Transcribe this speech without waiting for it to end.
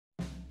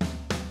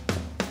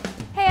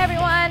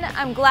everyone,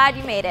 I'm glad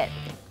you made it.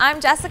 I'm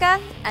Jessica,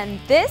 and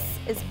this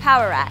is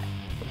PowerRat.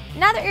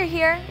 Now that you're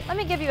here, let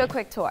me give you a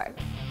quick tour.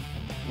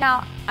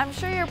 Now, I'm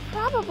sure you're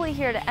probably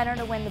here to enter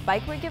to win the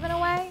bike we're giving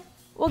away.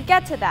 We'll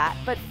get to that,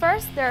 but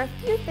first, there are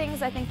a few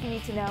things I think you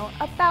need to know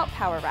about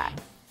PowerRat.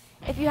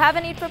 If you have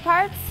a need for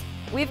parts,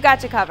 we've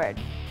got you covered.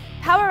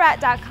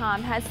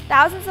 PowerRat.com has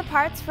thousands of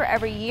parts for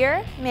every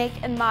year, make,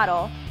 and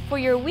model for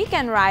your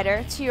weekend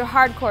rider to your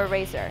hardcore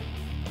racer,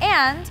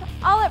 and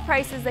all at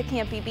prices that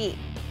can't be beat.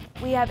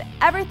 We have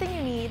everything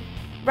you need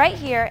right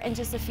here in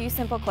just a few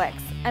simple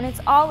clicks, and it's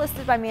all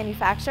listed by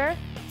manufacturer,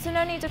 so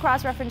no need to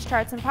cross-reference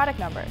charts and product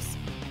numbers.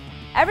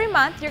 Every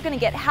month, you're going to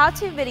get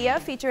how-to video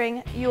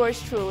featuring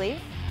yours truly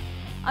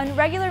on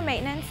regular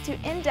maintenance to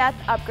in-depth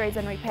upgrades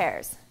and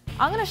repairs.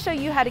 I'm going to show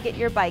you how to get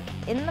your bike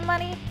in the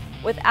money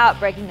without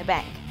breaking the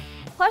bank.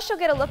 Plus, you'll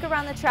get a look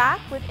around the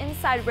track with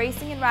inside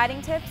racing and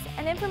riding tips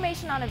and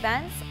information on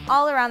events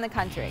all around the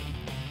country.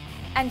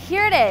 And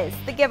here it is,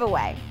 the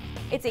giveaway.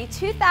 It's a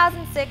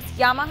 2006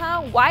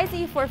 Yamaha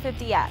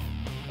YZ450F,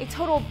 a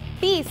total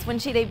beast when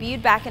she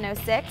debuted back in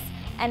 '06,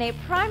 and a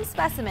prime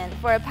specimen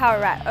for a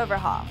PowerRat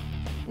overhaul.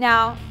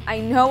 Now, I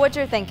know what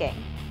you're thinking.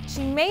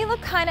 She may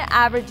look kind of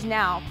average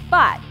now,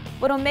 but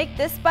what'll make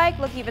this bike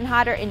look even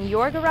hotter in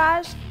your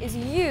garage is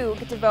you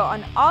get to vote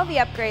on all the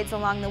upgrades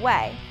along the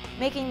way,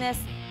 making this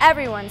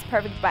everyone's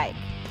perfect bike.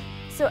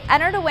 So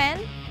enter to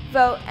win,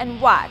 vote, and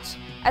watch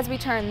as we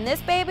turn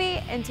this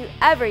baby into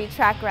every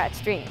track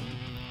rat's dream.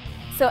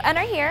 So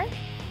enter here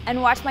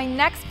and watch my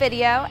next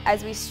video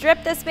as we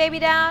strip this baby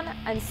down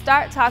and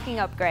start talking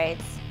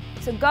upgrades.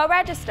 So go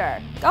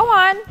register. Go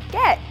on,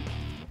 get.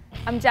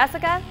 I'm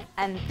Jessica,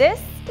 and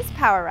this is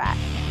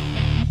PowerRat.